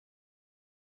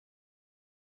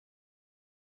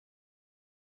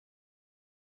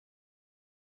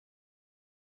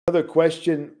Another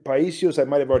question, Paisios, I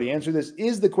might have already answered this.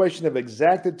 Is the question of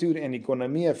exactitude and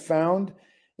economia found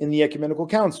in the ecumenical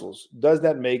councils? Does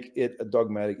that make it a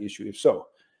dogmatic issue? If so,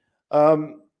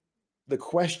 the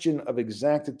question of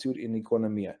exactitude in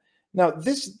economia. Now,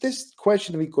 this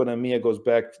question of economia goes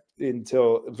back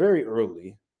until very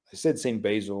early. I said St.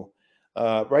 Basil.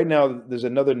 Right now, there's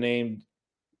another name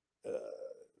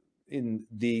in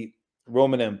the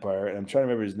Roman Empire, and I'm trying to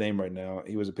remember his name right now.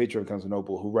 He was a patron of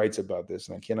Constantinople who writes about this,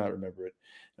 and I cannot remember it.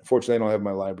 Unfortunately, I don't have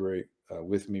my library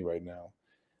with me right now.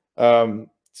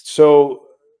 So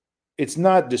it's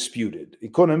not disputed.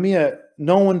 Economia,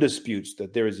 no one disputes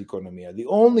that there is economia. The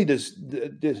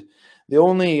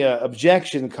only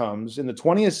objection comes in the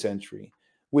 20th century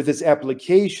with its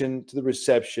application to the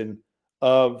reception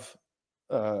of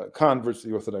converts to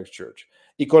the Orthodox Church.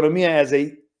 Economia as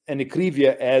and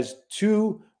ecclesia as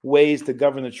two ways to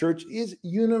govern the church is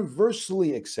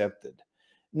universally accepted.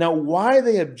 Now, why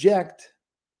they object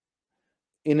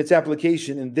in its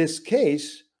application in this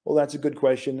case, well, that's a good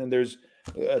question, and there's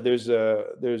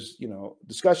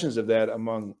discussions of that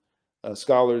among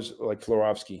scholars like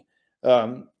Florovsky,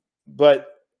 but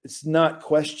it's not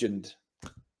questioned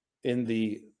in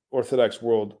the Orthodox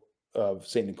world of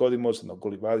Saint Nikodemos and the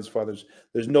Golivali's fathers.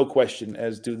 There's no question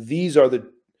as to these are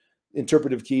the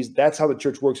interpretive keys. That's how the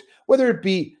church works, whether it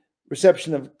be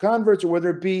reception of converts or whether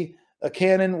it be a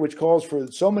canon which calls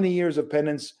for so many years of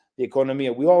penance, the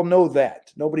economia. We all know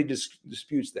that. Nobody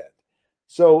disputes that.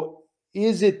 So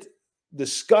is it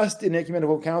discussed in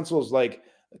ecumenical councils like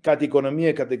kate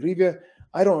economia, kate ecclesia?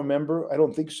 I don't remember. I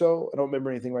don't think so. I don't remember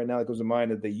anything right now that comes to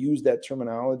mind that they use that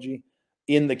terminology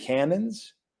in the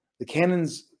canons. The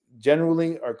canons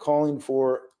generally are calling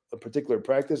for a particular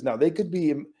practice. Now, the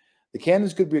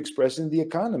canons could be expressed in the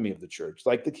economy of the church,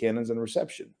 like the canons on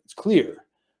reception. It's clear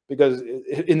because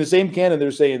in the same canon,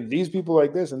 they're saying these people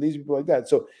like this and these people like that.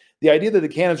 So the idea that the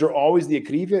canons are always the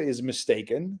ecclesia is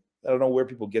mistaken. I don't know where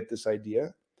people get this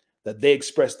idea that they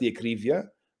express the ecclesia.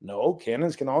 No,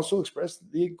 canons can also express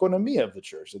the economia of the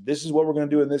church. So this is what we're going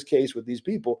to do in this case with these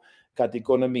people, kate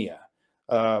economia.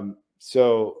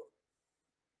 So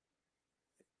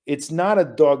it's not a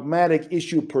dogmatic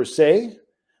issue per se,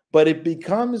 but it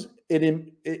becomes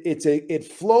it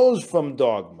flows from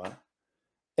dogma,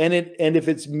 and if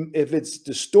it's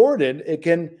distorted, it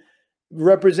can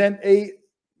represent a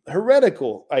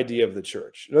heretical idea of the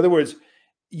church. In other words,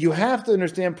 you have to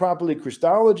understand properly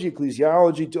Christology,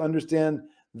 ecclesiology to understand,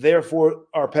 therefore,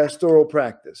 our pastoral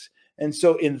practice. And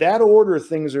so in that order,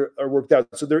 things are worked out.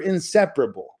 So they're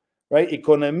inseparable, right?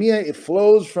 Economia, it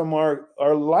flows from our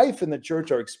life in the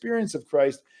church, our experience of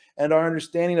Christ, and our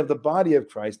understanding of the body of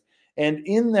Christ. And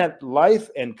in that life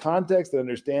and context and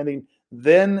understanding,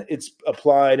 then it's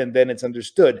applied and then it's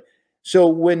understood. So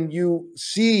when you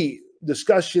see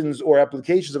discussions or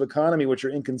applications of economy which are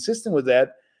inconsistent with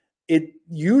that, it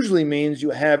usually means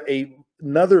you have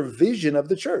another vision of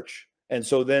the church. And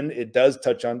so then it does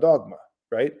touch on dogma,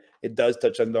 right? It does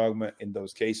touch on dogma in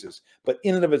those cases. But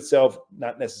in and of itself,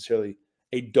 not necessarily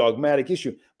a dogmatic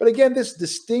issue. But again, this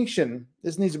distinction,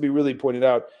 this needs to be really pointed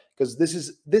out, because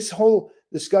this whole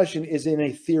discussion is in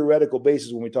a theoretical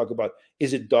basis when we talk about,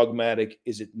 is it dogmatic,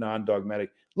 is it non-dogmatic?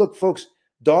 Look, folks,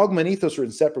 dogma and ethos are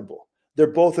inseparable. They're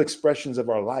both expressions of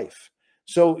our life.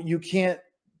 So you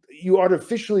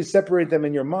artificially separate them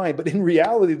in your mind, but in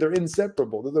reality, they're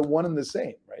inseparable. They're the one and the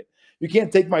same, right? You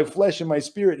can't take my flesh and my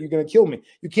spirit, you're going to kill me.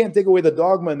 You can't take away the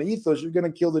dogma and the ethos, you're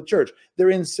going to kill the church. They're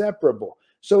inseparable.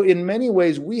 So in many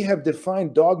ways, we have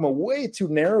defined dogma way too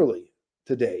narrowly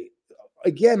today.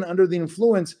 Again, under the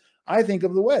influence, I think,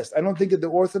 of the West. I don't think that the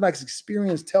Orthodox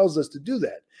experience tells us to do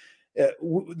that.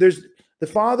 The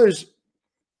fathers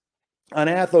on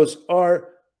Ethos are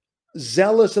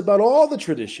zealous about all the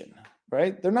tradition,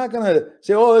 right? They're not going to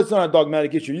say, oh, that's not a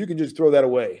dogmatic issue. You can just throw that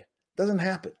away. It doesn't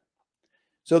happen.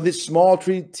 So this small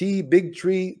tree T, big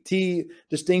tree T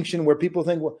distinction where people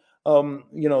think, well,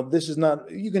 this is not,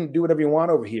 you can do whatever you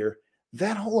want over here.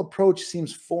 That whole approach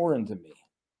seems foreign to me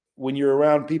when you're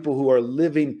around people who are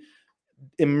living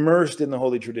immersed in the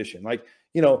holy tradition. Like,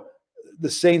 the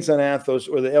saints on Athos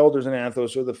or the elders on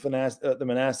Athos or the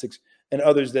monastics and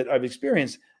others that I've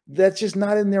experienced, that's just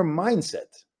not in their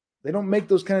mindset. They don't make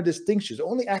those kind of distinctions.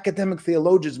 Only academic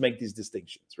theologians make these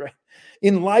distinctions, right?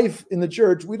 In life, in the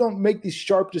church, we don't make these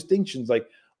sharp distinctions like,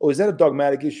 oh, is that a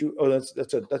dogmatic issue? Oh,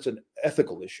 that's an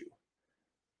ethical issue.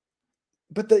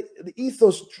 But the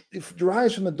ethos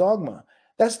derives from the dogma.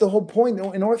 That's the whole point.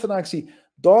 In Orthodoxy,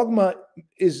 dogma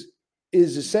is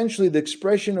essentially the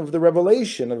expression of the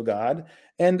revelation of God,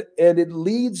 and it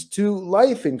leads to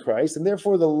life in Christ, and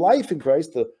therefore the life in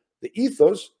Christ, the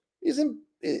ethos,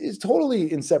 is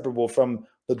totally inseparable from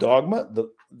the dogma,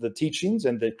 the teachings,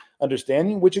 and the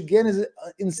understanding, which again is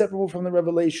inseparable from the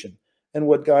revelation and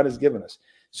what God has given us.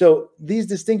 So these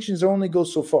distinctions only go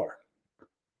so far.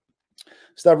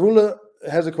 Stavrula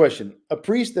has a question. A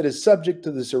priest that is subject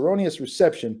to this erroneous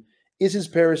reception, is his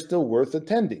parish still worth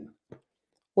attending?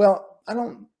 Well, I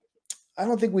don't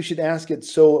think we should ask it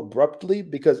so abruptly,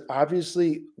 because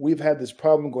obviously we've had this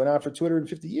problem going on for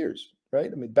 250 years, right?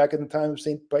 I mean, back in the time of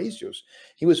St. Paisios,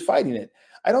 he was fighting it.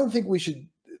 I don't think we should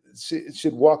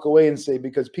walk away and say,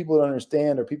 because people don't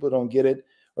understand or people don't get it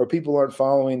or people aren't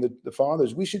following the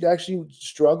fathers, we should actually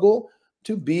struggle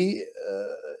to be,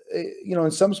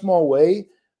 in some small way,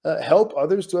 help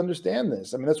others to understand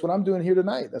this. I mean, that's what I'm doing here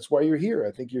tonight. That's why you're here.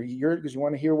 I think you're here because you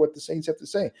want to hear what the saints have to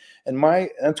say. And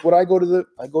that's what I go to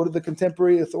the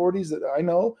contemporary authorities that I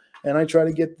know, and I try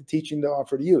to get the teaching to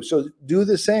offer to you. So do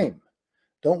the same.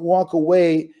 Don't walk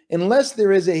away unless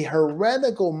there is a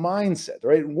heretical mindset,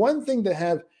 right? One thing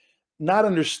to not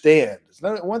understand. It's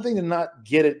not one thing to not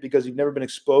get it because you've never been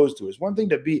exposed to it. It's one thing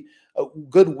to be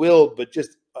good-willed but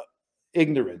just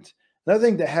ignorant. Another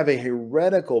thing to have a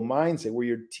heretical mindset where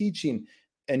you're teaching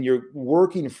and you're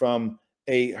working from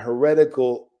a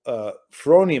heretical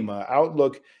phronema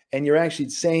outlook, and you're actually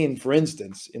saying, for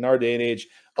instance, in our day and age,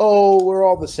 oh, we're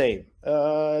all the same.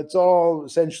 It's all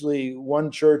essentially one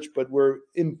church, but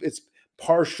it's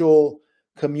partial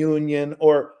communion,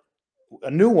 or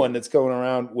a new one that's going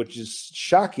around, which is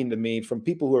shocking to me, from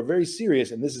people who are very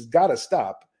serious, and this has got to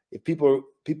stop. If people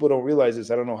don't realize this,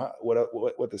 I don't know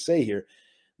what to say here.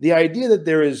 The idea that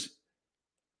there is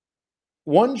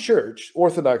one church,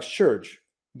 Orthodox church,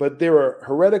 but there are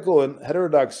heretical and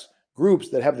heterodox groups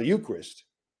that have the Eucharist,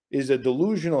 is a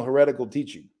delusional heretical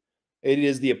teaching. It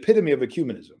is the epitome of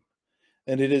ecumenism.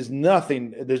 And it is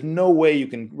nothing, there's no way you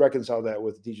can reconcile that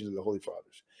with the teachings of the Holy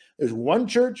Fathers. There's one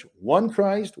church, one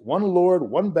Christ, one Lord,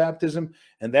 one baptism,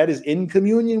 and that is in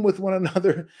communion with one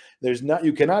another.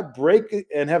 You cannot break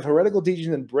and have heretical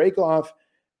teachings and break off.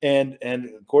 And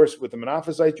of course, with the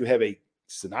Monophysites, you have a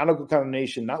synodical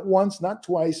condemnation, not once, not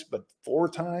twice, but 4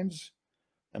 times.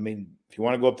 I mean, if you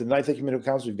want to go up to the Ninth Ecumenical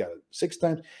Council, you've got it 6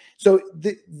 times. So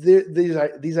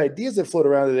these ideas that float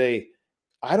around today,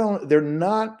 they're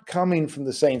not coming from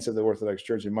the saints of the Orthodox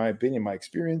Church, in my opinion, my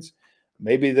experience.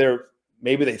 Maybe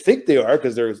they think they are,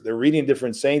 because they're reading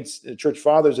different saints, church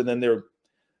fathers, and then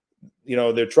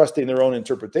they're trusting their own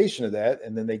interpretation of that,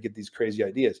 and then they get these crazy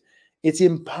ideas. It's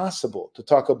impossible to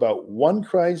talk about one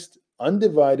Christ,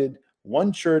 undivided,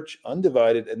 one church,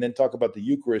 undivided, and then talk about the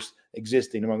Eucharist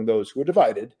existing among those who are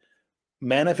divided,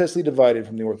 manifestly divided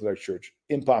from the Orthodox Church.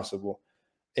 Impossible.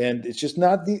 And it's just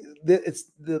not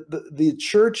the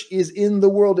church is in the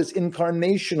world. It's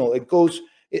incarnational.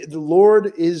 The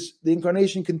Lord is, the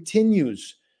incarnation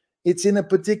continues. It's in a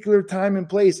particular time and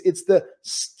place. It's the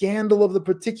scandal of the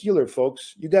particular,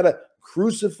 folks. You got to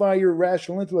crucify your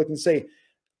rational intellect and say,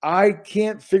 I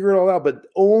can't figure it all out, but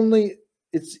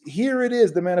here it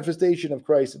is, the manifestation of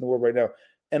Christ in the world right now.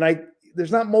 And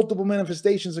there's not multiple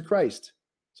manifestations of Christ.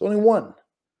 It's only one.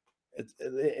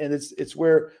 It's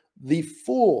where the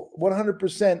full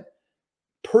 100%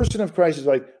 person of Christ is,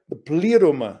 like the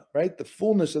pleroma, right? The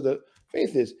fullness of the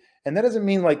faith is. And that doesn't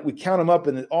mean like we count them up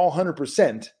and all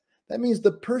 100%. That means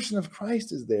the person of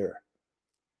Christ is there.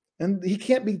 And he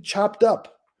can't be chopped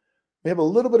up. We have a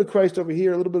little bit of Christ over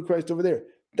here, a little bit of Christ over there.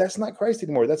 That's not Christ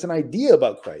anymore. That's an idea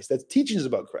about Christ. That's teachings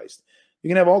about Christ. You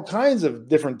can have all kinds of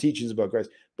different teachings about Christ,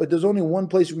 but there's only one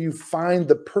place where you find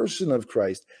the person of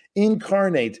Christ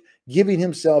incarnate, giving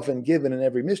himself and given in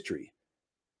every mystery.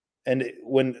 And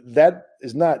when that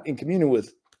is not in communion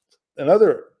with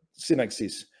another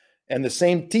synaxis and the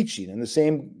same teaching and the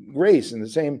same grace and the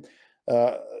same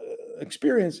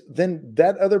experience, then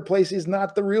that other place is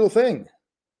not the real thing.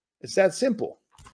 It's that simple.